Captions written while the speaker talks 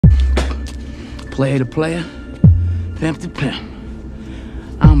Player to player, pimp to pimp.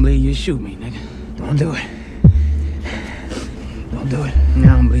 I don't believe you shoot me, nigga. Don't do it. Don't do it. I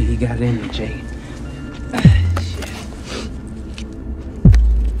don't believe he got it in you, Jake.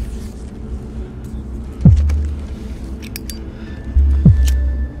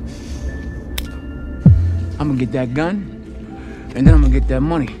 I'm gonna get that gun, and then I'm gonna get that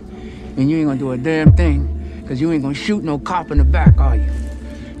money. And you ain't gonna do a damn thing, because you ain't gonna shoot no cop in the back, are you?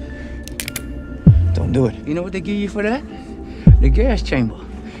 Don't do it. You know what they give you for that? The gas chamber.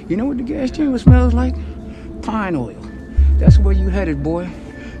 You know what the gas chamber smells like? Pine oil. That's where you headed, boy.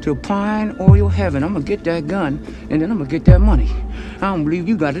 To pine oil heaven. I'm gonna get that gun, and then I'm gonna get that money. I don't believe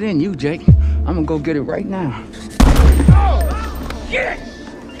you got it in you, Jake. I'm gonna go get it right now. Oh, shit!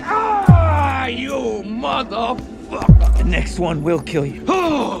 Ah, you motherfucker! The next one will kill you.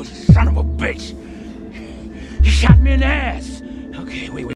 Oh, son of a bitch! You shot me in the ass. Okay, wait.